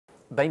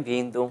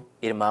Bem-vindo,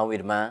 irmão e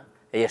irmã,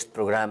 a este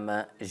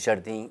programa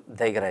Jardim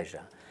da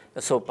Igreja.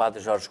 Eu sou o Padre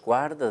Jorge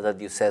Guarda, da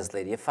diocese de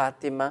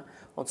Leiria-Fátima,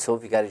 onde sou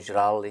vigário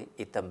geral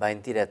e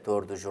também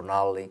diretor do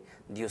jornal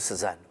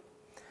diocesano.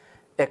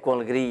 É com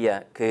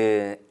alegria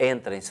que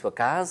entra em sua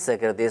casa,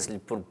 agradeço-lhe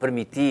por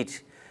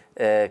permitir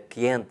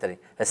que entre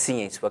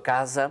assim em sua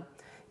casa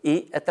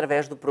e,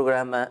 através do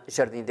programa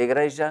Jardim da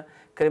Igreja,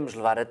 queremos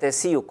levar até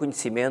si o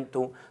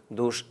conhecimento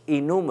dos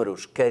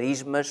inúmeros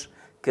carismas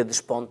que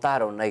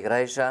despontaram na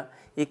Igreja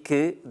e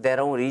que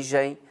deram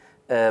origem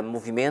a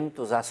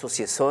movimentos, a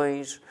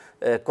associações,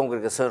 a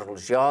congregações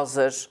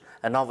religiosas,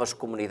 a novas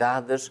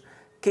comunidades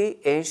que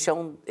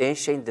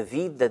enchem de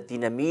vida, de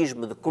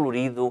dinamismo, de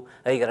colorido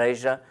a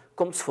Igreja,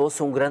 como se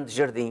fosse um grande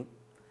jardim,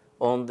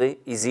 onde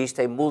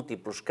existem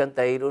múltiplos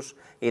canteiros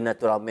e,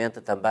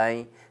 naturalmente,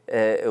 também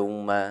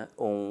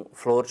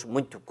flores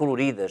muito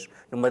coloridas,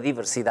 numa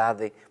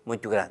diversidade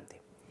muito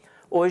grande.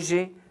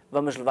 Hoje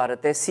vamos levar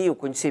até si o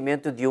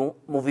conhecimento de um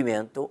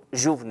movimento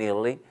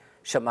juvenil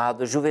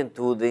chamado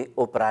Juventude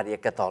Operária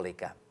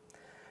Católica.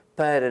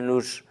 Para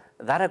nos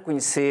dar a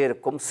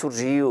conhecer como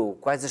surgiu,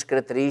 quais as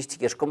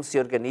características, como se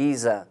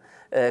organiza,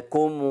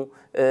 como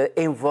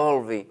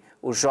envolve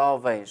os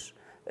jovens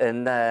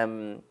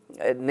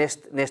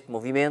neste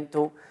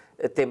movimento,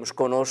 temos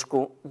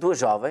connosco duas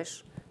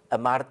jovens, a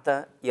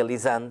Marta e a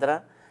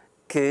Lisandra,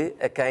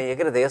 a quem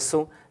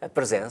agradeço a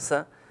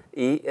presença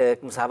e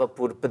começava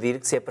por pedir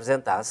que se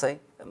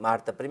apresentassem, a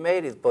Marta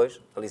primeiro e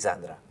depois a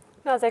Lisandra.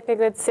 Nós é que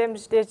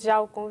agradecemos desde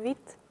já o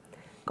convite.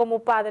 Como o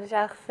padre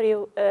já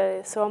referiu,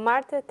 sou a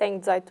Marta, tenho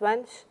 18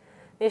 anos.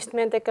 Neste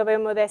momento acabei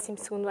o meu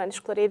 12º ano de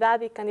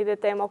escolaridade e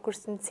candidatei-me ao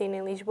curso de Medicina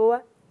em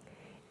Lisboa.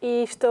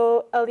 E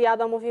estou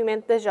aliada ao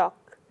movimento da JOC,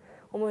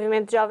 o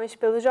movimento de Jovens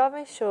pelos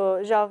Jovens.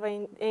 Sou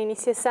jovem em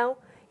iniciação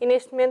e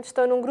neste momento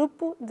estou num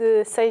grupo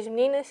de 6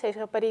 meninas, 6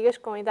 raparigas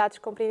com idades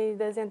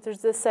compreendidas entre os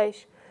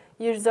 16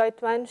 e os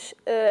 18 anos,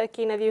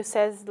 aqui na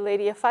diocese de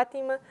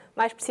Leiria-Fátima,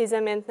 mais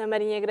precisamente na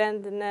Marinha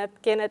Grande, na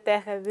pequena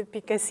terra de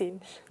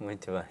Picassinos.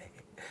 Muito bem.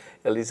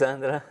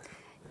 Elisandra?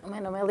 O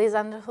meu nome é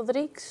Lisandra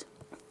Rodrigues,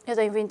 eu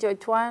tenho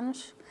 28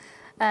 anos,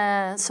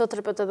 sou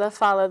terapeuta da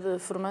fala de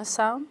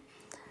formação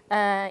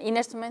e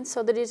neste momento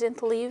sou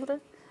dirigente livre,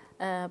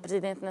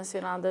 presidente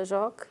nacional da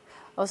JOC,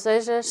 ou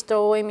seja,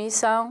 estou em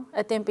missão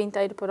a tempo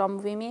inteiro para o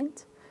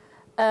movimento,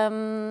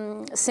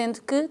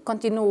 sendo que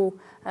continuo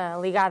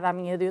ligada à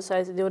minha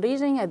diocese de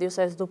origem, a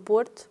diocese do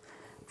Porto,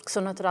 porque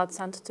sou natural de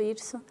Santo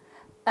Tirso,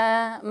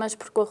 mas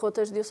percorro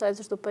outras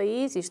dioceses do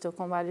país e estou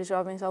com vários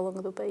jovens ao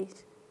longo do país.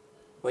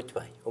 Muito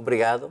bem,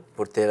 obrigado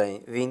por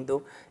terem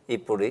vindo e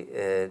por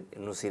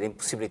nos irem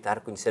possibilitar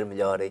conhecer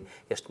melhor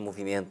este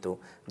movimento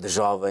de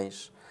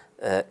jovens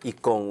e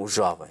com os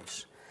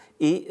jovens.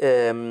 E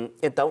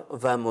então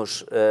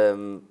vamos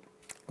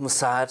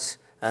começar,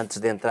 antes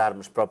de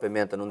entrarmos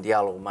propriamente num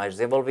diálogo mais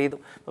desenvolvido,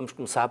 vamos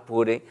começar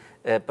por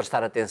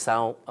prestar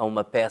atenção a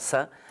uma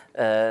peça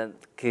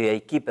que a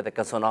equipa da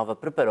Canção Nova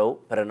preparou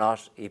para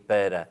nós e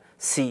para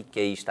si, que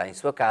aí está em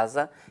sua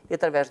casa, e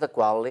através da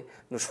qual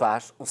nos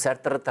faz um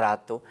certo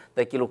retrato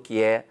daquilo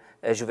que é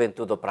a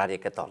Juventude Operária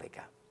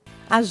Católica.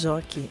 A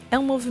JOC é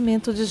um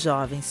movimento de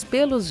jovens,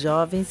 pelos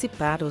jovens e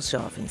para os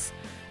jovens.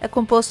 É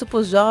composto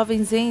por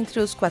jovens entre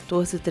os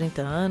 14 e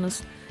 30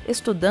 anos,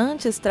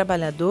 estudantes,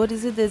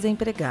 trabalhadores e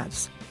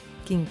desempregados,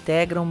 que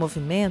integram o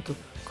movimento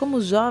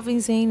como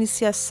jovens em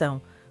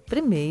iniciação,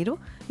 primeiro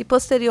e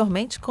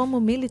posteriormente como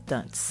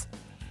militantes.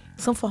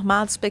 São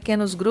formados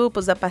pequenos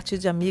grupos a partir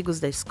de amigos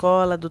da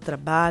escola, do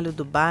trabalho,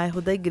 do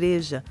bairro, da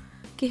igreja,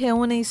 que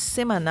reúnem-se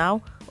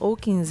semanal ou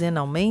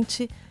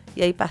quinzenalmente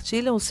e aí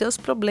partilham os seus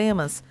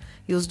problemas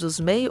e os dos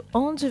meios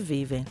onde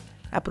vivem,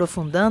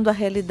 aprofundando a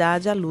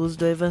realidade à luz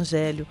do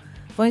Evangelho,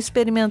 vão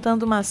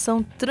experimentando uma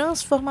ação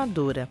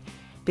transformadora,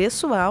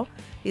 pessoal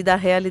e da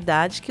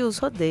realidade que os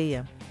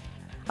rodeia.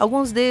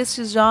 Alguns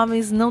destes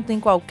jovens não têm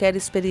qualquer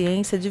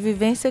experiência de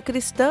vivência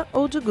cristã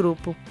ou de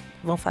grupo.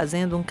 Vão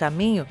fazendo um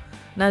caminho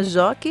na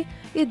JOC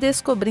e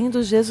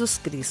descobrindo Jesus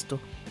Cristo,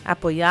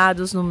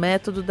 apoiados no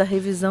método da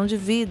revisão de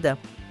vida,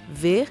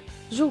 ver,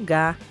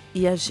 julgar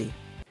e agir.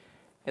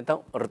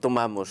 Então,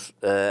 retomamos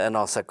a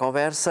nossa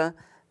conversa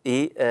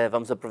e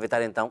vamos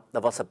aproveitar então da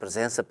vossa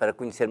presença para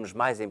conhecermos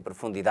mais em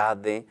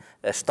profundidade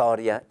a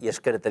história e as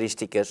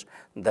características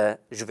da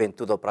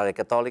Juventude Operária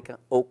Católica,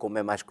 ou como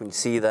é mais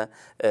conhecida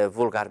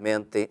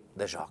vulgarmente,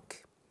 da JOC.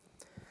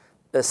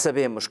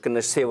 Sabemos que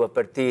nasceu a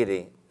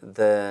partir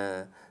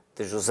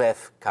de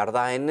Joseph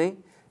Cardine,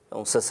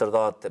 um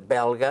sacerdote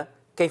belga.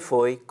 Quem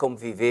foi, como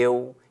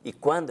viveu e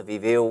quando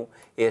viveu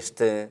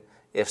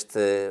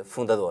este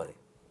fundador?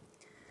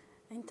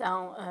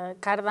 Então,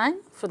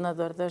 Cardine,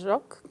 fundador da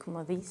JOC, como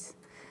eu disse,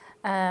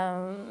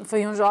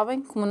 foi um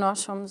jovem, como nós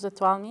somos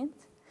atualmente.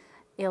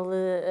 Ele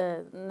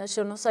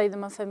nasceu no seio de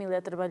uma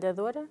família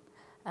trabalhadora.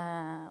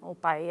 O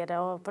pai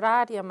era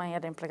operário, a mãe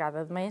era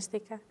empregada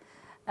doméstica.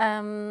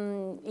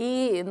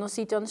 E no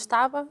sítio onde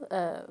estava,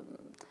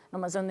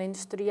 numa zona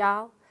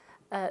industrial,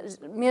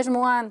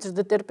 mesmo antes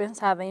de ter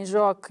pensado em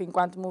JOC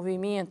enquanto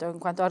movimento ou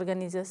enquanto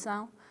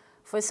organização,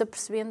 foi-se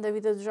apercebendo da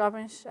vida dos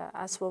jovens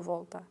à sua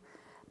volta,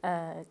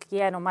 que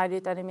eram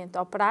maioritariamente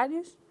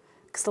operários,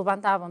 que se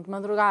levantavam de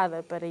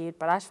madrugada para ir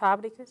para as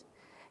fábricas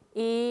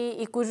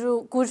e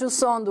cujo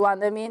som do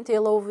andamento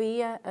ele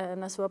ouvia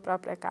na sua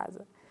própria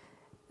casa.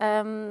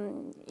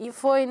 E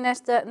foi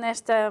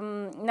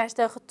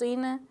nesta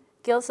rotina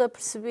que ele se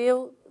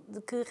apercebeu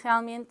de que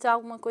realmente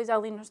alguma coisa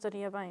ali não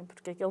estaria bem,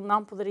 porque aquele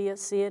não poderia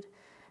ser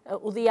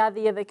o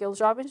dia-a-dia daqueles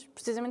jovens,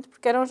 precisamente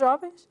porque eram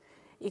jovens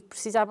e que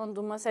precisavam de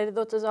uma série de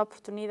outras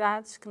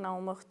oportunidades que não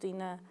uma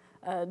rotina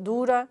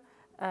dura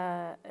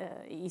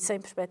e sem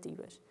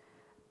perspectivas.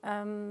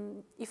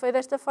 E foi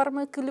desta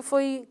forma que lhe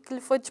foi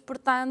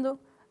despertando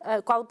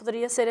qual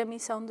poderia ser a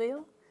missão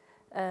dele,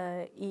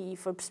 e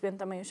foi percebendo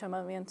também o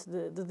chamamento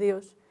de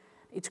Deus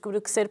e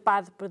descobriu que ser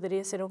padre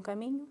poderia ser um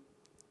caminho,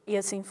 e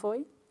assim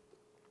foi.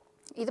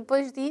 E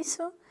depois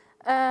disso,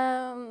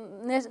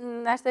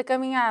 nesta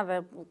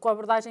caminhada, com a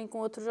abordagem com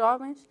outros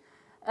jovens,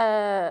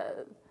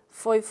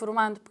 foi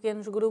formando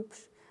pequenos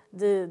grupos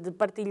de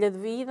partilha de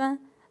vida,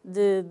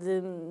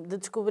 de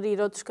descobrir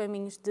outros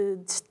caminhos de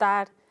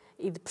estar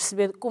e de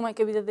perceber como é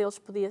que a vida deles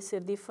podia ser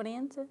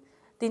diferente,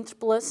 de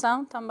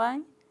interpelação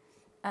também,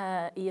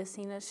 e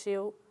assim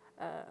nasceu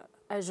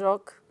a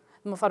JOC,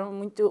 de uma forma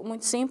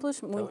muito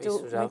simples, muito humana.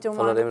 Isso já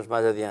falaremos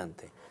mais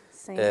adiante.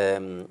 Sim.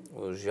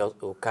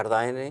 O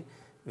Cardine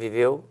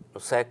viveu no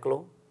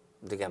século,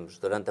 digamos,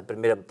 durante a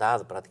primeira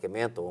metade,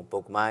 praticamente, ou um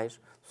pouco mais,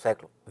 do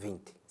século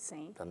XX.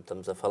 Sim. Portanto,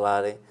 estamos a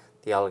falar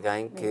de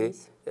alguém que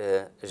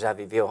já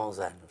viveu há uns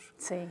anos.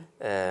 Sim.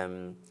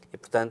 E,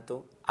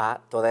 portanto, há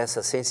toda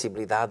essa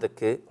sensibilidade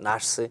que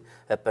nasce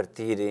a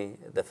partir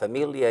da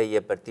família e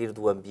a partir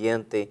do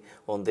ambiente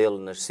onde ele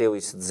nasceu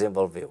e se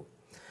desenvolveu.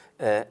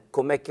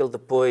 Como é que ele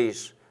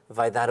depois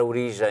vai dar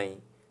origem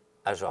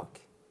à JOC?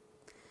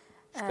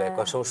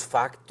 Quais são os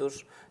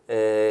factos,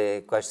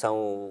 quais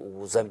são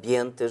os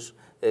ambientes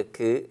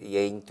e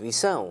a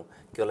intuição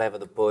que o leva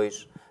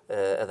depois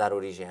a dar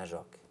origem à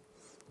JOC?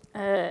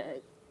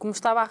 Como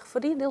estava a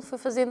referir, ele foi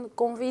fazendo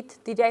convite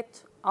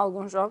direto a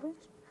alguns jovens,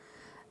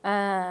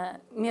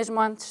 mesmo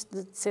antes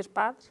de ser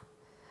padre,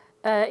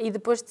 e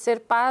depois de ser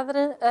padre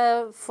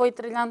foi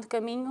trilhando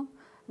caminho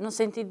no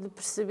sentido de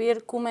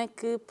perceber como é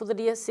que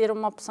poderia ser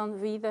uma opção de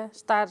vida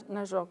estar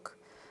na JOC,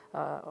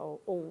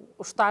 ou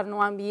estar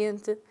num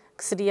ambiente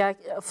que seria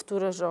a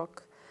futura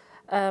JOC.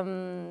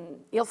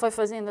 Ele foi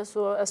fazendo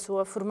a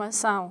sua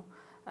formação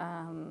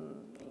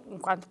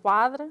enquanto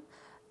padre,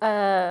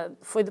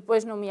 foi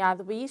depois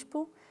nomeado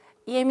bispo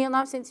e em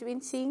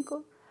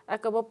 1925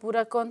 acabou por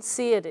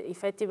acontecer,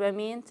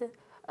 efetivamente,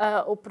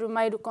 o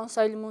primeiro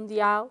Conselho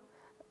Mundial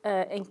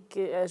em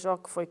que a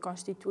JOC foi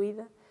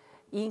constituída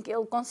e em que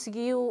ele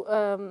conseguiu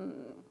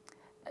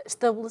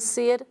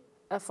estabelecer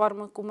a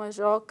forma como a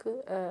JOC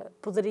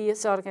poderia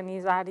se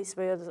organizar e se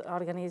veio a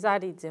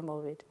organizar e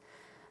desenvolver.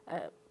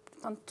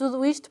 Portanto,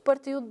 tudo isto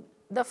partiu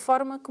da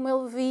forma como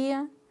ele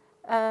via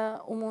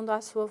o mundo à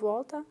sua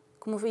volta,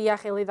 como via a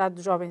realidade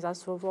dos jovens à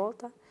sua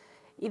volta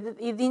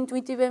e de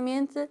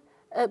intuitivamente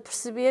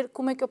perceber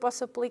como é que eu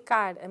posso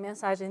aplicar a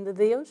mensagem de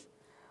Deus,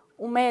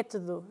 o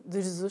método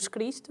de Jesus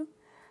Cristo,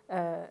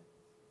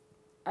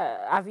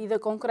 à vida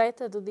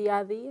concreta do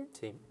dia-a-dia.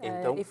 Sim.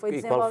 Então,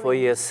 e qual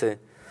foi esse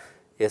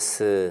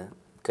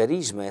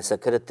carisma, essa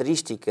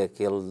característica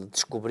que ele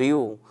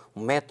descobriu, o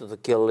método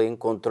que ele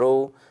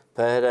encontrou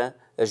para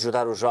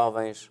ajudar os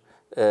jovens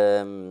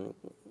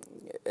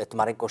a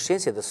tomarem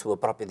consciência da sua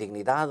própria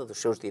dignidade, dos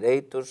seus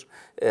direitos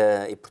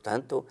e,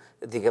 portanto,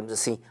 digamos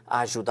assim, a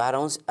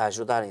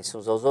ajudarem-se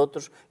uns aos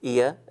outros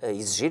e a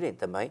exigirem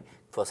também que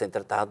fossem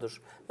tratados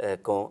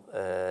com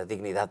a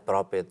dignidade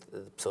própria de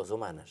pessoas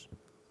humanas?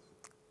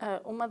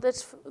 Uma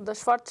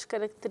das fortes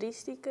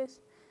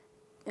características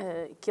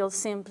que ele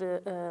sempre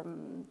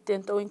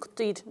tentou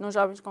incutir nos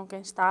jovens com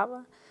quem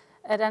estava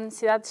era a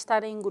necessidade de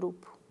estar em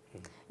grupo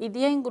e de,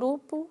 em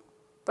grupo,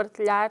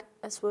 partilhar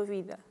a sua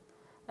vida,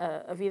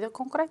 a vida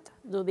concreta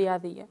do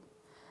dia-a-dia.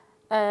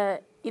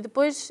 E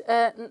depois,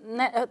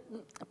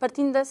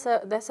 partindo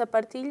dessa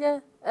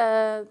partilha,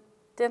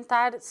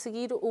 tentar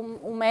seguir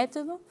um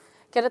método,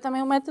 que era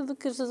também um método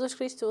que Jesus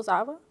Cristo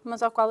usava,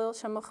 mas ao qual ele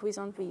chama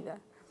revisão de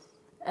vida.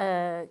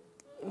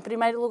 Em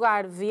primeiro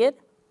lugar, ver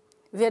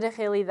a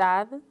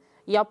realidade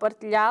e, ao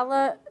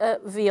partilhá-la,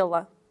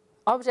 vê-la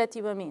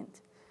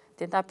objetivamente.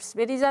 Tentar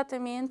perceber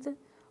exatamente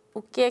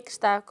o que é que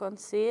está a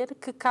acontecer,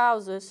 que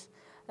causas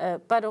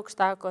para o que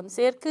está a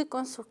acontecer, que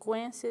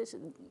consequências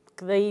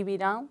que daí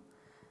virão,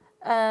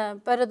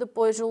 para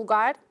depois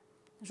julgar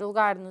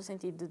no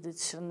sentido de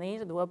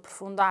discernir, de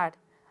aprofundar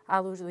à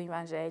luz do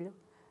Evangelho,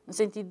 no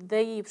sentido de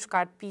daí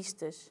buscar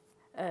pistas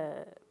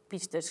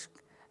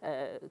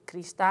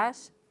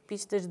cristãs,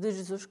 pistas de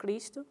Jesus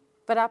Cristo,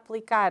 para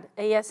aplicar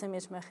a essa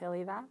mesma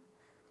realidade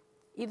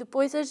e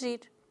depois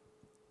agir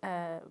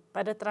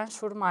para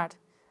transformar.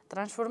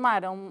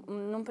 Transformar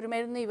num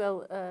primeiro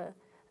nível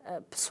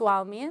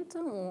pessoalmente,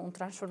 um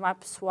transformar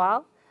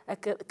pessoal, a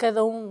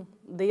cada um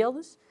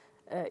deles,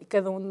 e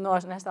cada um de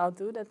nós nesta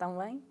altura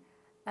também,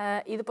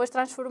 e depois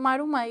transformar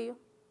o meio,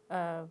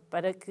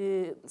 para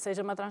que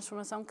seja uma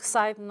transformação que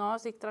sai de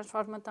nós e que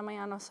transforma também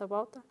à nossa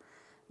volta,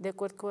 de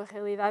acordo com a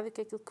realidade e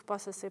com aquilo que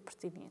possa ser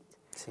pertinente.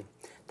 Sim.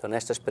 Então,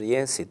 nesta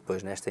experiência e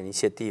depois nesta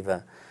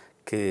iniciativa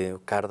que o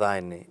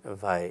Cardaine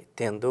vai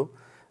tendo,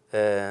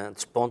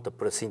 desponta,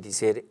 por assim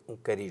dizer, um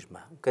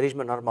carisma. Um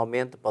carisma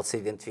normalmente pode ser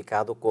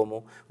identificado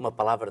como uma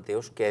palavra de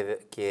Deus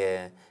que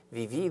é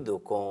vivido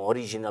com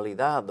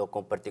originalidade ou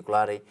com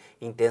particular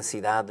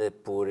intensidade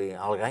por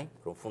alguém,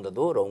 por um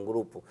fundador ou um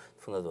grupo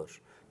de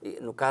fundadores. E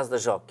no caso da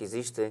JOC,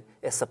 existe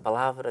essa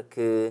palavra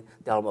que,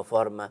 de alguma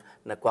forma,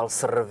 na qual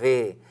se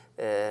revê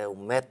o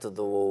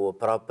método ou a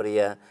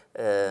própria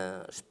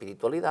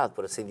espiritualidade,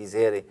 por assim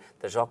dizer,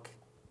 da JOC?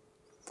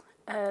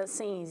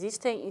 Sim,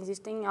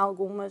 existem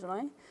algumas, não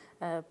é?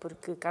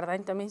 Porque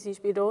Cardaine também se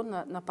inspirou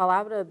na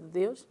palavra de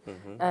Deus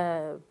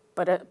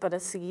para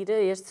seguir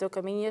este seu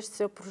caminho e este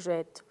seu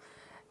projeto.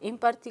 Em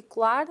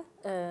particular,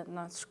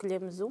 nós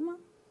escolhemos uma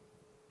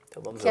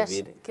então vamos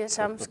ouvir. Que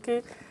achamos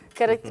que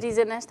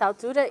caracteriza nesta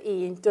altura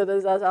e em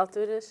todas as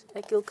alturas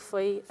aquilo que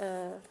foi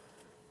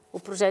o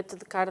projeto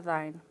de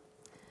Cardaine.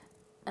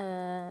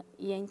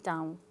 E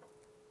então,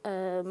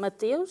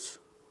 Mateus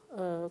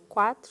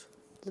 4,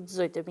 de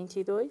 18 a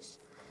 22,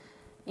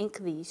 em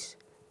que diz: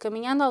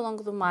 caminhando ao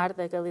longo do mar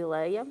da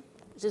Galileia,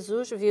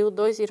 Jesus viu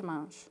 2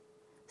 irmãos,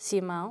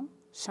 Simão,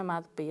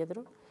 chamado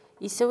Pedro,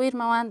 e seu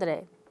irmão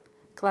André,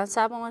 que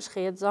lançavam as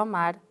redes ao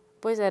mar,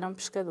 pois eram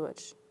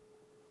pescadores.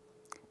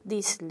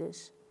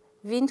 Disse-lhes: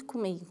 vinde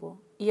comigo,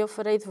 e eu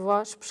farei de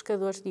vós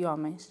pescadores de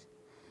homens.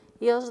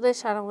 E eles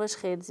deixaram as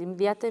redes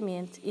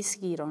imediatamente e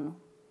seguiram-no.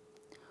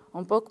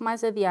 Um pouco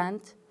mais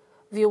adiante,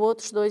 viu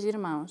outros 2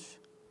 irmãos,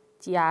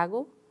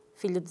 Tiago,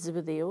 filho de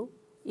Zebedeu,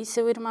 e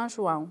seu irmão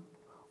João,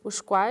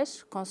 os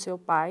quais, com seu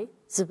pai,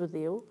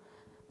 Zebedeu,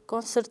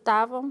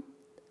 consertavam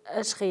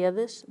as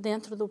redes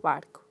dentro do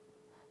barco.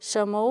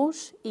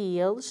 Chamou-os e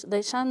eles,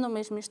 deixando no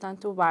mesmo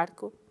instante o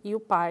barco e o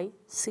pai,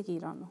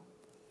 seguiram-no.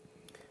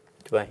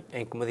 Muito bem.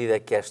 Em que medida é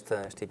que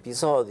este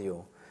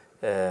episódio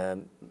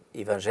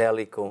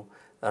evangélico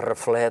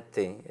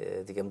reflete,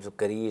 digamos, o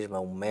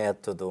carisma, o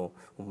método,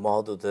 o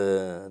modo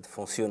de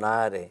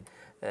funcionar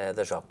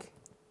da JOC?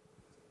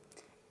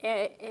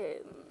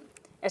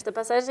 Esta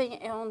passagem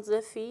é um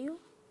desafio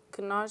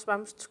que nós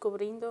vamos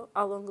descobrindo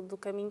ao longo do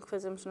caminho que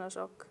fazemos na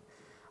JOC,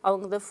 ao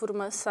longo da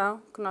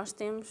formação que nós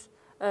temos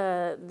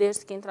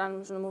desde que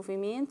entramos no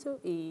movimento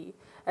e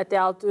até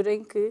à altura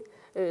em que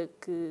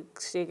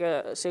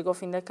chega ao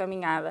fim da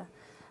caminhada.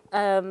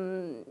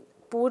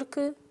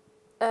 Porque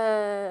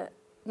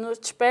nos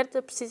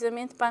desperta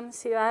precisamente para a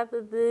necessidade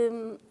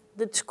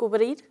de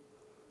descobrir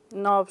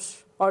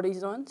novos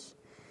horizontes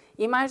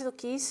e, mais do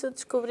que isso,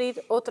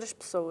 descobrir outras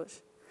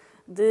pessoas,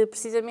 de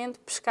precisamente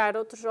pescar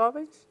outros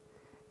jovens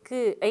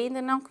que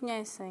ainda não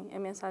conhecem a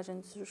mensagem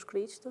de Jesus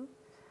Cristo,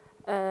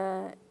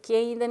 que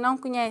ainda não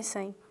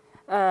conhecem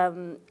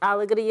a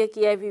alegria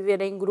que é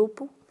viver em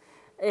grupo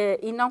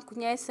e não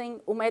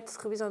conhecem o método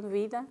de revisão de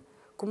vida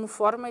como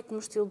forma e como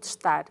estilo de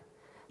estar.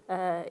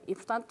 E,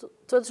 portanto,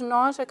 todos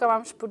nós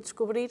acabamos por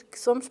descobrir que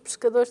somos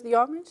pescadores de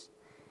homens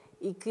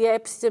e que é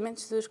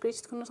precisamente Jesus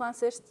Cristo que nos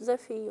lança este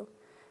desafio,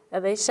 a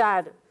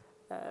deixar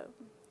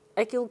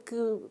aquilo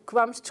que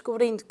vamos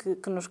descobrindo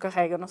que nos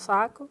carrega no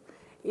saco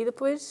e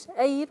depois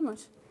a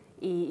irmos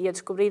e a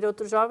descobrir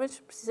outros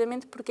jovens,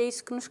 precisamente porque é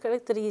isso que nos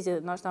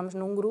caracteriza. Nós estamos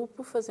num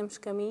grupo, fazemos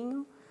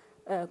caminho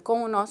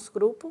com o nosso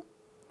grupo,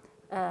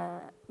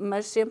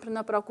 mas sempre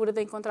na procura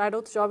de encontrar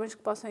outros jovens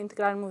que possam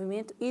integrar o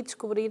movimento e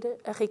descobrir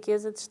a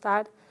riqueza de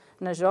estar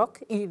na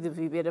JOC e de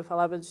viver a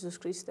palavra de Jesus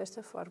Cristo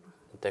desta forma.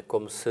 É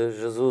como se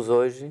Jesus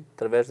hoje,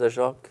 através da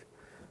JOC,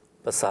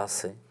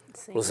 passasse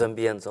os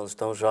ambientes onde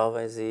estão os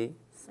jovens e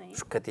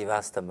os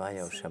cativasse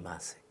também, ou os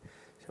chamasse.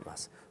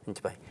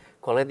 Muito bem.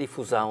 Qual é a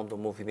difusão do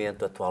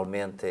movimento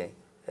atualmente,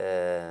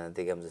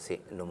 digamos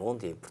assim, no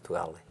mundo e em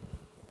Portugal?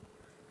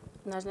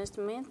 Nós, neste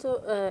momento,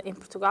 em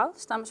Portugal,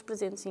 estamos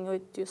presentes em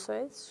 8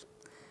 dioceses,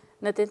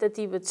 na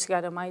tentativa de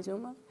chegar a mais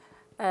uma.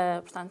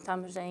 Portanto,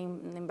 estamos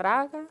em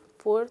Braga,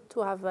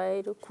 Porto,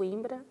 Aveiro,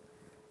 Coimbra,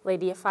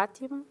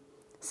 Leiria-Fátima,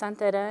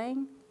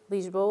 Santarém,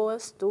 Lisboa,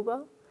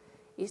 Setúbal,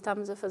 e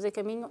estamos a fazer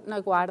caminho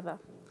na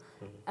Guarda.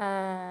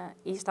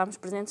 E estamos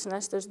presentes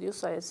nestas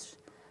dioceses.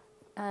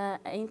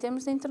 Em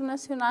termos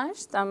internacionais,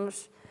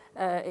 estamos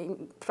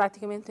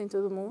praticamente em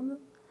todo o mundo.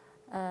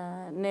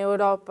 Na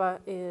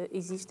Europa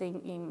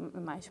existem em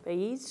mais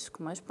países,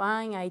 como a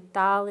Espanha, a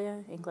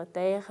Itália, a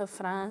Inglaterra, a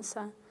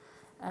França,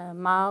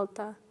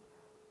 Malta,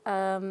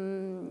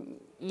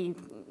 e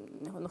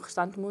no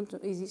restante do mundo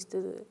existe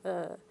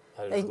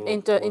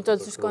em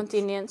todos os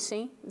continentes,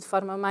 sim, de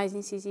forma mais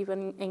incisiva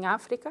em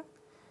África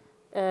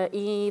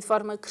e de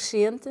forma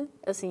crescente,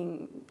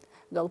 assim,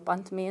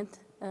 galopantemente,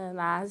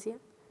 na Ásia,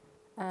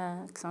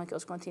 que são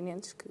aqueles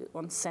continentes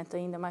onde se sente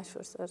ainda mais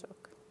força a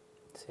JOC.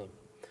 Sim.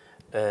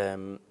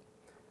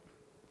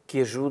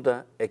 Que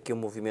ajuda é que o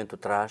movimento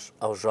traz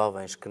aos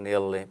jovens que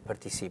nele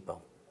participam?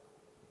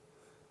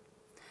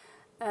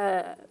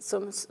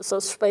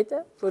 Sou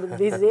suspeita por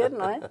dizer,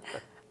 não é?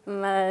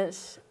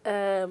 Mas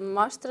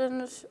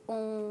mostra-nos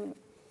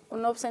o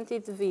novo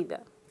sentido de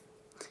vida.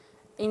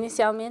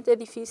 Inicialmente é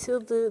difícil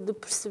de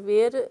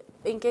perceber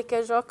em que é que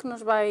a JOC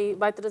nos vai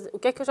trazer, o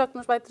que é que a JOC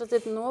nos vai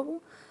trazer de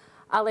novo,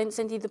 além do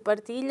sentido de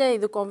partilha e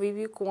do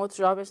convívio com outros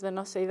jovens da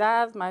nossa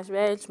idade, mais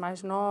velhos,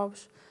 mais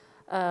novos,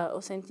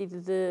 o sentido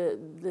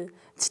de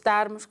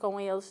estarmos com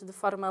eles de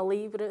forma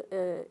livre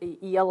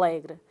e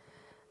alegre.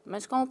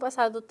 Mas com o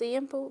passar do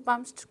tempo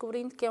vamos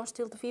descobrindo que é um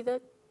estilo de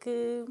vida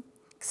que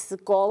se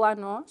cola a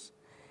nós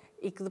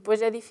e que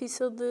depois é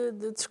difícil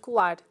de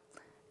descolar.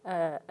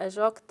 A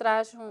JOC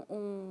traz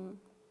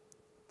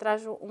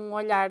um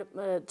olhar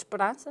de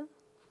esperança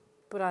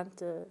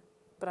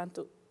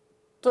perante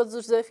todos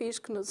os desafios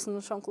que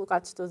nos são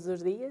colocados todos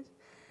os dias.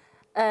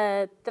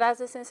 Traz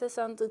a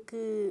sensação de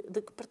que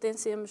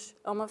pertencemos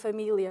a uma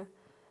família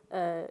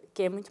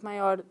que é muito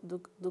maior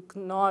do que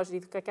nós e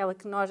do que aquela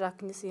que nós já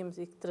conhecemos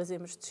e que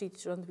trazemos dos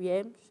sítios onde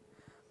viemos.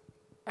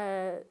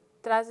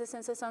 Traz a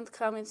sensação de que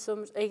realmente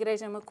a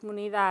Igreja é uma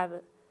comunidade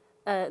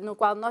no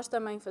qual nós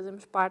também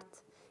fazemos parte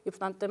e,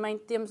 portanto, também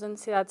temos a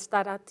necessidade de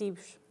estar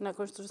ativos na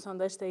construção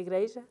desta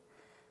Igreja.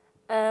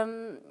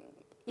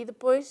 E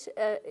depois,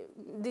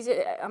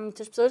 há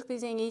muitas pessoas que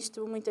dizem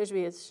isto muitas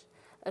vezes.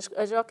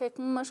 A JOC é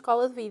como uma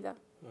escola de vida.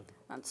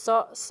 Portanto,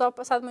 só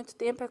passado muito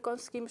tempo é que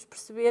conseguimos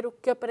perceber o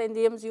que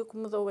aprendemos e o que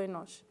mudou em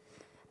nós.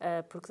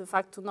 Porque, de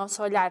facto, o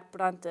nosso olhar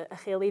perante a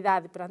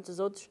realidade e perante os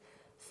outros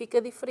fica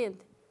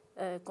diferente.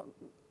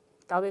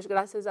 Talvez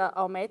graças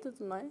ao método,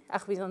 não é? À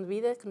revisão de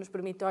vida, que nos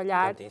permite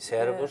olhar...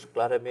 Insere-vos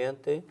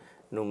claramente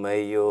no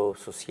meio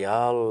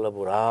social,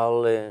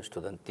 laboral,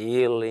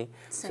 estudantil,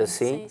 sim,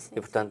 assim, sim, e,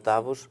 portanto,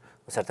 dá-vos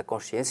uma certa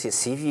consciência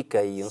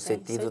cívica e um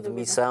sentido de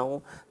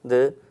missão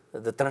de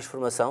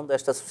transformação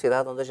desta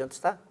sociedade onde a gente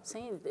está.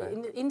 Sim,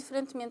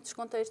 indiferentemente dos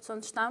contextos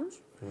onde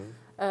estamos,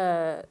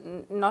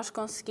 nós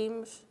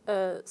conseguimos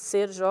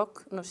ser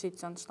JOC nos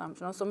sítios onde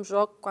estamos. Não somos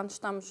JOC quando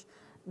estamos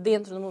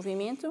dentro do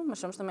movimento, mas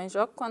somos também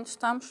JOC quando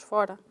estamos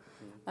fora.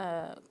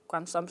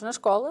 Quando estamos na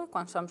escola,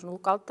 quando estamos no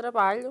local de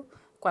trabalho,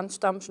 quando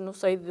estamos no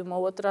seio de uma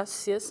outra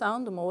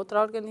associação, de uma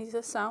outra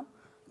organização,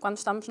 quando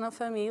estamos na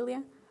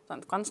família,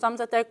 portanto, quando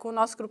estamos até com o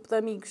nosso grupo de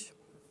amigos.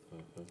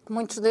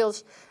 Muitos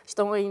deles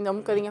estão ainda um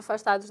bocadinho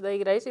afastados da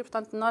Igreja e,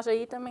 portanto, nós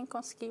aí também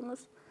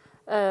conseguimos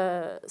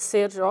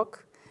ser JOC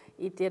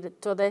e ter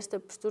toda esta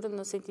postura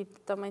no sentido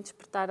de também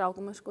despertar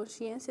algumas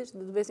consciências,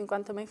 de vez em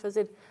quando também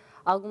fazer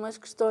algumas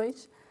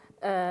questões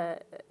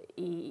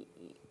e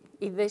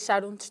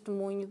deixar um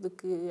testemunho de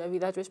que a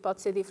vida às vezes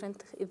pode ser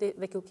diferente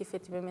daquilo que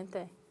efetivamente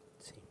é.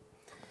 Sim.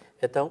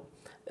 Então,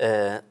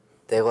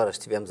 até agora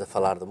estivemos a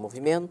falar do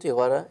movimento e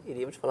agora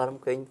iríamos falar um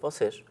bocadinho de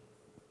vocês.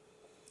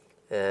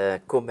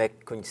 Como é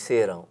que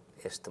conheceram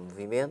este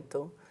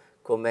movimento?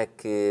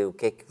 O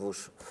que é que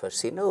vos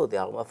fascinou de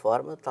alguma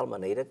forma, de tal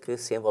maneira que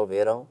se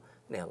envolveram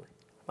nele?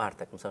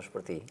 Marta, começamos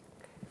por ti.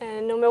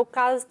 No meu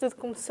caso, tudo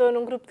começou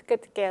num grupo de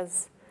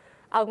catequese.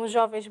 Alguns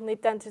jovens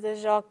militantes da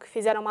JOC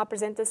fizeram uma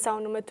apresentação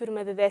numa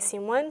turma de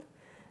 10º ano,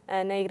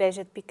 na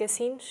igreja de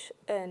Picassinos,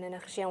 na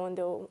região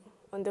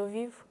onde eu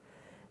vivo,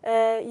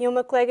 e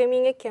uma colega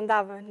minha que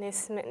andava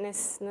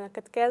na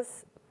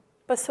catequese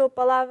passou a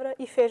palavra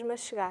e fez-me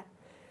chegar.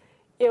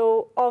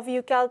 Eu ouvi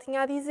o que ela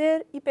tinha a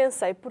dizer e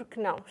pensei, por que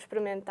não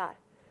experimentar?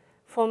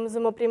 Fomos a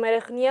uma primeira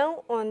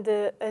reunião onde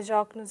a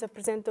JOC nos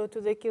apresentou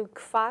tudo aquilo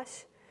que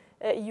faz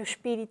e o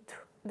espírito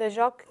da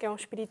JOC, que é um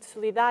espírito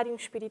solidário, um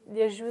espírito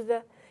de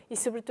ajuda e,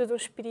 sobretudo, um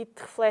espírito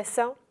de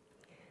reflexão.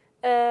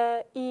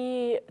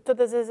 E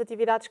todas as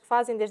atividades que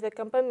fazem, desde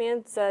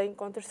acampamentos, a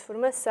encontros de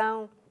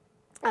formação,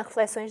 a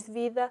reflexões de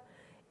vida.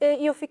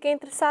 E eu fiquei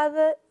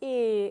interessada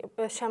e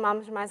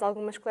chamámos mais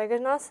algumas colegas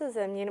nossas,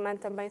 a minha irmã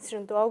também se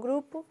juntou ao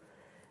grupo,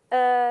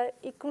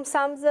 e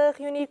começámos a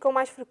reunir com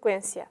mais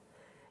frequência.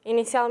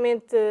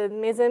 Inicialmente de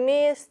mês a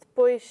mês,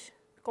 depois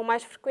com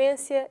mais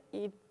frequência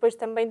e depois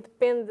também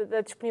depende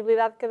da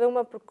disponibilidade de cada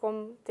uma, porque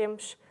como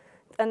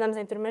andamos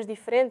em turmas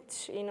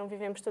diferentes e não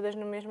vivemos todas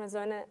na mesma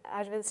zona,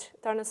 às vezes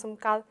torna-se um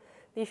bocado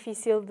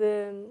difícil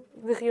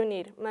de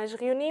reunir. Mas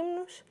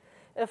reunimos-nos,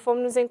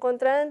 fomos-nos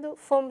encontrando,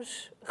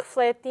 fomos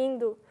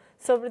refletindo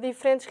sobre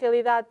diferentes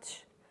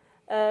realidades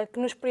que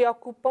nos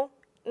preocupam,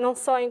 não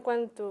só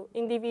enquanto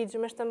indivíduos,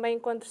 mas também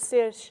enquanto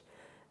seres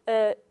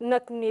na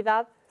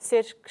comunidade,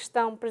 seres que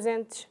estão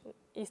presentes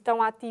e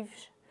estão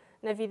ativos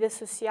na vida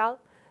social.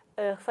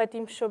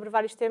 Refletimos sobre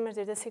vários temas,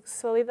 desde a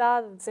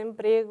sexualidade, o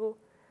desemprego,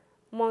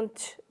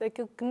 montes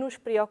daquilo que nos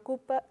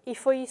preocupa, e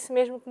foi isso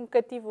mesmo que me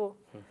cativou.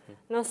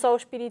 Não só o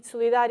espírito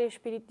solidário, o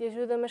espírito de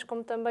ajuda, mas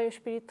como também o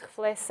espírito de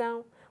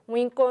reflexão, um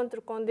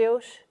encontro com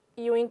Deus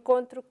e um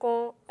encontro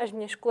com as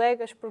minhas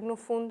colegas, porque no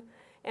fundo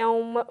é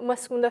uma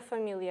segunda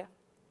família.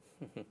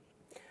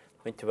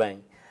 Muito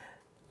bem.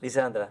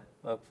 Lisandra,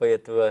 qual foi a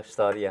tua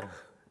história?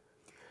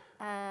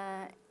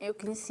 Eu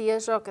conheci a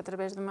JOC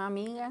através de uma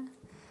amiga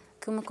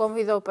que me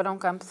convidou para um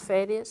campo de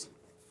férias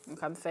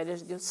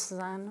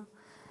diocesano,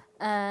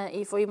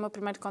 e foi o meu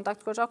primeiro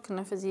contacto com a JOC, que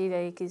não fazia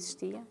ideia que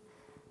existia.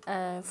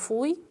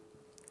 Fui,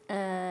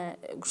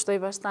 gostei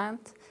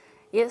bastante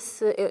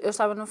Eu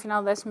estava no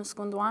final do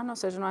 12º ano, ou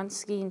seja, no ano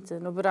seguinte,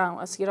 no verão,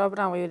 a seguir ao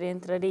verão, eu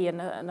entraria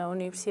na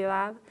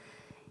universidade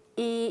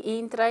e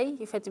entrei,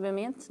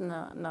 efetivamente,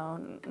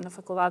 na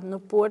faculdade no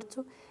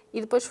Porto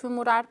e depois fui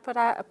morar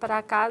para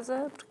a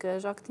casa, porque a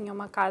JOC tinha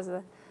uma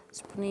casa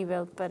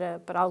disponível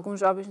para alguns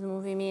jovens do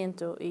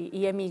movimento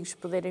e amigos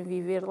poderem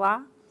viver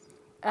lá.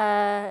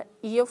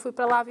 E eu fui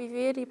para lá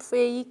viver e foi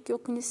aí que eu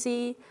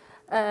conheci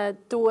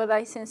toda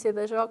a essência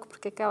da JOC,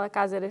 porque aquela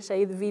casa era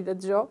cheia de vida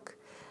de JOC.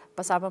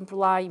 Passavam por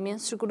lá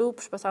imensos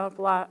grupos, passavam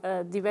por lá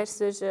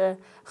diversas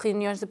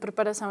reuniões de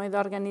preparação e de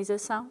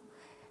organização.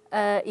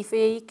 E foi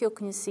aí que eu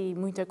conheci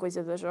muita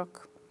coisa da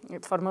JOC,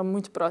 de forma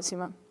muito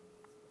próxima.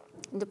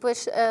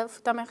 Depois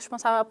fui também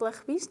responsável pela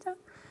revista,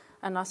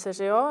 a nossa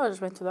GO, a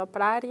Juventude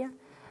Operária,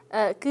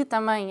 que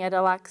também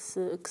era lá que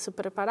se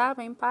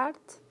preparava, em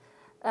parte.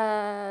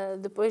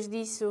 Depois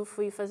disso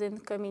fui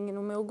fazendo caminho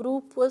no meu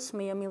grupo,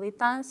 assumi a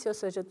militância, ou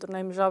seja,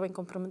 tornei-me jovem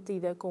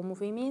comprometida com o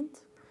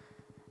movimento.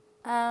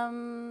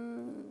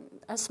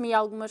 Assumi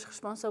algumas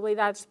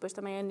responsabilidades depois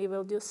também a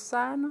nível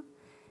diocesano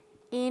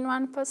e no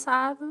ano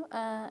passado,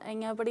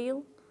 em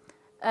abril,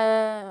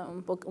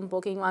 um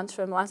pouquinho antes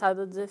foi-me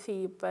lançado o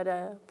desafio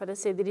para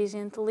ser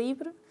dirigente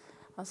livre,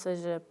 ou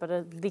seja,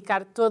 para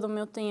dedicar todo o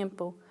meu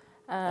tempo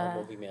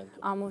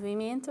ao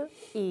movimento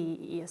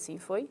e assim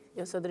foi.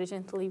 Eu sou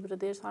dirigente livre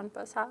desde o ano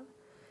passado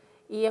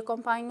e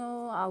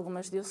acompanho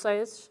algumas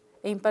dioceses,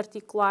 em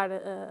particular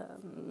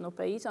no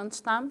país onde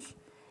estamos,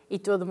 e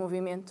todo o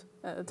movimento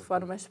de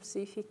forma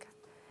específica,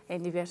 em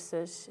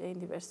diversas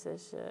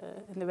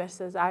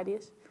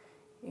áreas.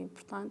 E,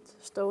 portanto,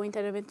 estou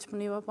inteiramente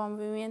disponível para o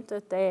movimento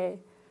até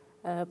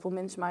pelo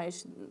menos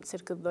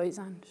cerca de 2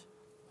 anos.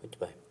 Muito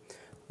bem.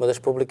 Uma das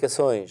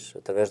publicações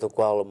através do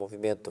qual o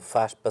movimento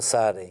faz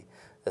passar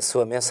a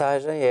sua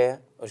mensagem é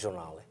o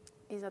jornal.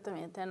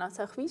 Exatamente, é a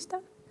nossa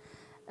revista,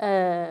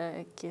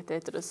 que até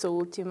trouxe a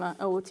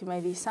última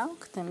edição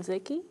que temos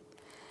aqui,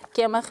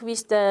 que é uma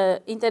revista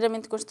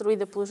inteiramente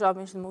construída pelos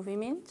jovens do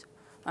movimento,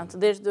 portanto,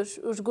 desde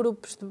os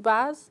grupos de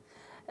base,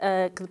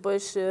 que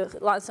depois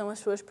lançam as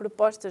suas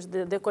propostas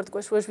de acordo com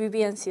as suas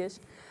vivências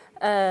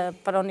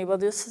para o nível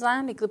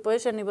diocesano e que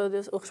depois,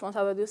 o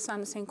responsável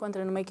diocesano se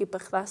encontra numa equipa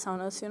de redação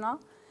nacional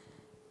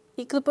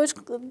e que depois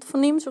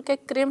definimos o que é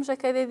que queremos a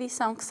cada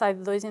edição, que sai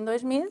de 2 em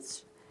 2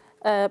 meses,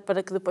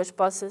 para que depois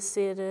possa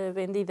ser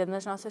vendida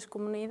nas nossas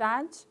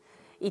comunidades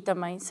e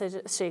também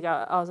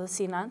chega aos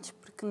assinantes,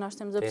 porque nós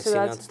temos a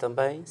possibilidade... assinantes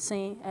também?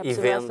 Sim, a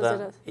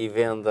possibilidade e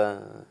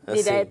venda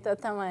assim. Direta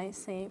também,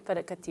 sim,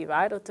 para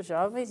cativar outros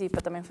jovens e para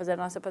também fazer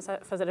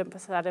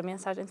passar a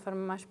mensagem de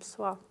forma mais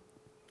pessoal.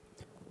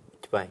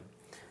 Muito bem.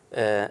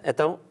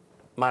 Então,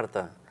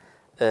 Marta,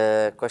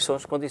 quais são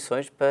as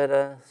condições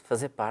para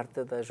fazer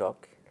parte da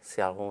JOC? Se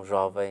há algum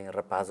jovem,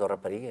 rapaz ou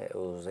rapariga,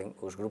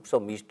 os grupos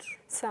são mistos.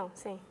 São,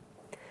 sim.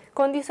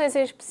 Condições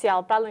em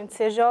especial, para além de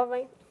ser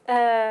jovem,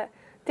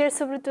 ter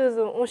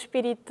sobretudo um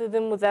espírito de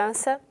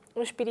mudança,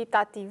 um espírito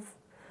ativo,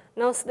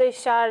 não se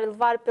deixar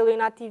levar pelo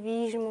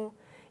inativismo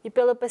e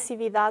pela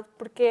passividade,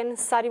 porque é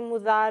necessário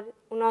mudar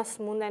o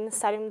nosso mundo, é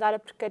necessário mudar a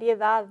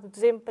precariedade, o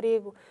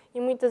desemprego e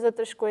muitas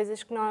outras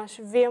coisas que nós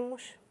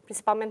vemos,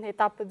 principalmente na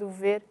etapa do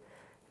ver,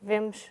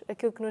 vemos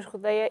aquilo que nos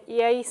rodeia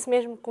e é isso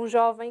mesmo que um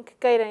jovem que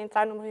queira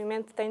entrar no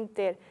movimento tem de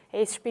ter,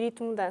 é esse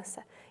espírito de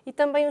mudança. E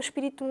também um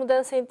espírito de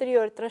mudança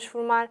interior,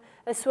 transformar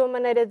a sua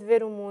maneira de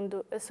ver o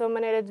mundo, a sua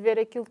maneira de ver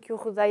aquilo que o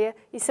rodeia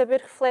e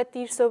saber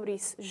refletir sobre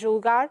isso,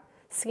 julgar,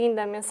 seguindo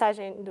a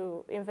mensagem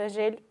do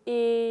Evangelho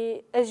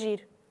e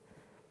agir,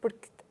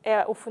 porque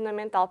é o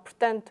fundamental.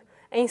 Portanto,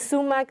 em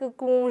suma, aquilo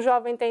que um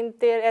jovem tem de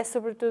ter é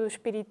sobretudo o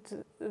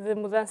espírito de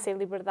mudança e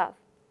liberdade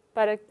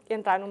para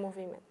entrar no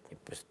movimento. E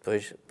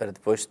para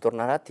depois se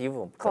tornar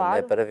ativo, claro. Não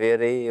é para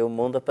ver aí o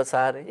mundo a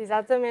passar.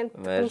 Exatamente,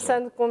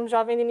 começando como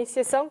jovem de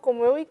iniciação,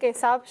 como eu, e quem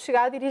sabe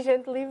chegar a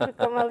dirigente livre,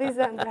 como a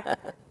Lisandra.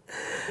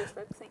 Eu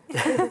espero que sim.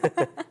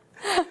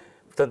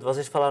 Portanto,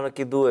 vocês falaram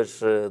aqui dois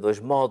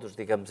modos,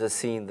 digamos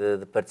assim,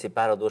 de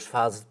participar, ou 2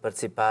 fases de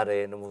participar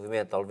no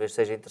movimento. Talvez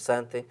seja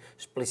interessante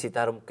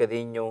explicitar um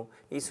bocadinho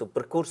isso, o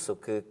percurso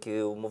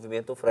que o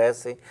movimento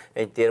oferece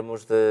em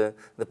termos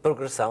de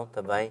progressão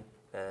também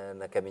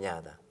na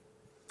caminhada.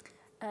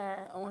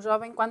 Um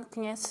jovem, quando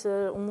conhece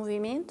um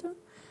movimento,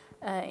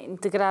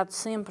 integrado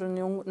sempre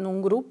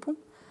num grupo,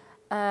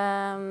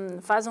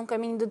 faz um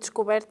caminho de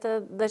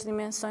descoberta das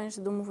dimensões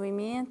do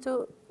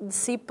movimento, de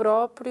si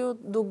próprio,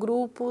 do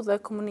grupo, da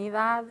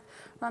comunidade.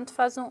 Portanto,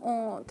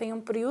 tem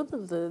um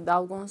período de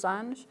alguns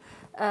anos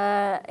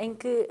em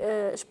que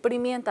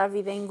experimenta a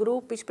vida em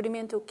grupo,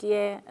 experimenta o que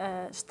é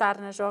estar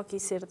na JOC e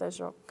ser da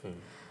JOC.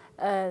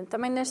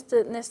 Também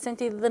neste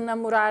sentido de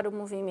namorar o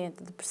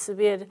movimento, de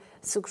perceber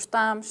se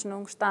gostamos, se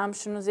não gostamos,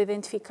 se nos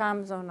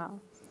identificamos ou não.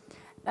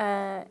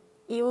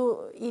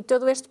 E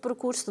todo este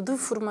percurso de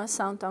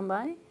formação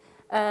também,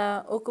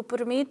 o que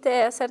permite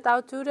é, a certa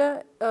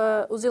altura,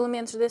 os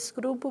elementos desse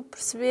grupo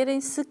perceberem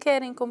se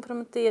querem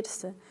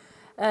comprometer-se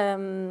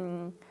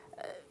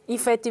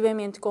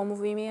efetivamente com o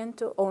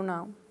movimento ou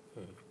não.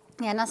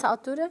 E é nessa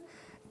altura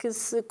que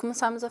se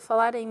começamos a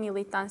falar em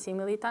militância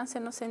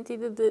no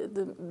sentido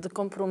de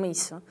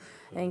compromisso,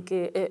 em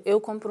que eu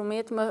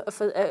comprometo-me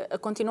a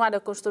continuar a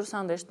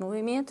construção deste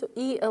movimento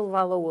e a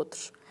levá-lo a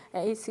outros.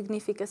 Isso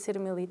significa ser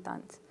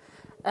militante.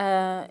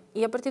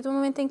 E a partir do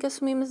momento em que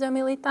assumimos a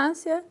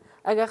militância,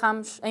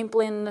 agarramos em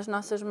pleno nas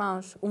nossas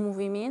mãos o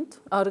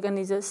movimento, a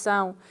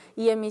organização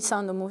e a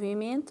missão do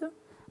movimento,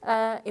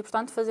 e,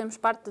 portanto, fazemos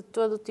parte de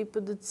todo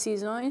tipo de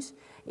decisões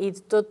e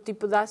de todo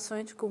tipo de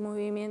ações que o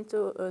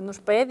movimento nos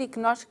pede e que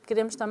nós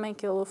queremos também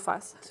que ele o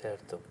faça.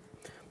 Certo.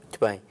 Muito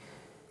bem.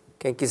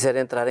 Quem quiser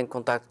entrar em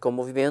contato com o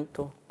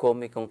movimento,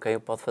 como e com quem o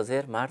pode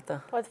fazer,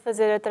 Marta? Pode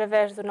fazer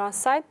através do nosso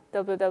site,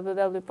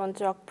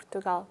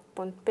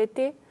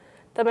 www.jocoportugal.pt.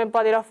 Também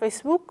pode ir ao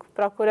Facebook,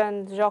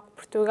 procurando Jogo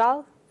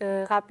Portugal,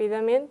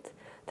 rapidamente,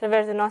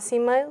 através do nosso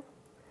e-mail.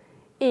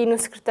 E no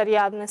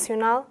Secretariado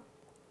Nacional,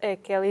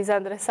 que a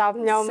Lisandra sabe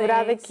melhor a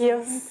morada que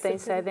eu. Tem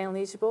sede em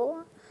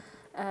Lisboa,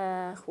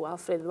 Rua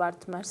Alfredo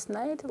Duarte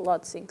Marceneiro,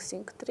 lote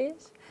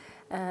 553,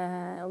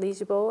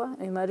 Lisboa,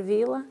 em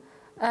Marvila,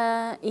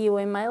 e o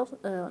e-mail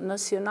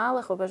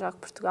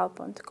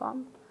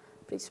nacional@jocoportugal.com.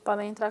 Por isso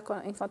podem entrar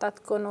em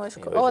contato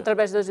connosco, ou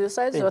através das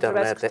dioceses, ou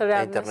através do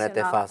Secretariado Nacional. A internet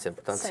é fácil,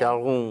 portanto, se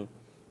algum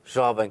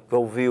jovem que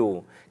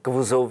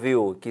vos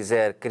ouviu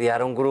quiser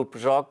criar um grupo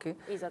JOC,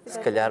 se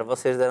calhar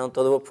vocês deram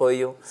todo o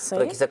apoio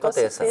para que isso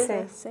aconteça.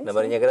 Sim, na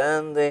Marinha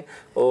Grande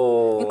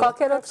ou em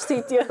qualquer outro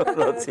sítio.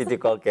 outro sítio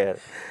qualquer.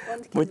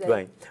 Muito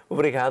bem.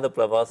 Obrigado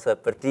pela vossa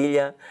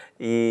partilha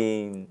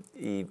e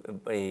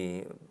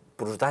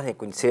por nos darem a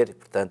conhecer,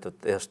 portanto,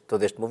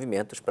 todo este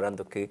movimento,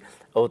 esperando que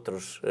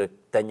outros que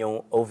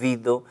tenham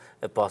ouvido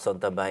possam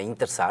também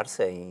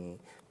interessar-se em,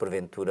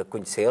 porventura,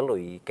 conhecê-lo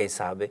e, quem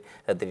sabe,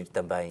 aderir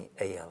também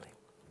a ele.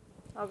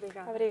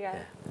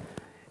 Obrigada.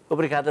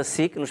 Obrigado a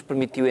si que nos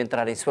permitiu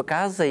entrar em sua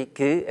casa e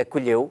que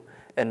acolheu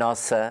a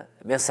nossa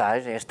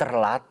mensagem, este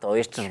relato, ou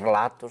estes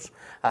relatos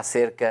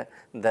acerca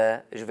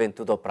da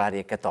juventude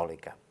operária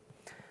católica.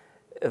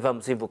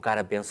 Vamos invocar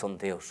a bênção de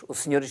Deus. O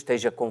Senhor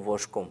esteja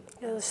convosco.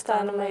 Ele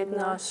está no meio de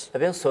nós.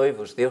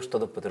 Abençoe-vos, Deus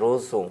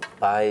Todo-Poderoso,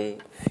 Pai,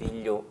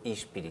 Filho e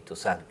Espírito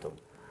Santo.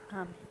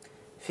 Amém.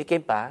 Fiquem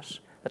em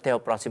paz. Até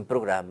ao próximo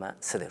programa,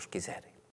 se Deus quiser.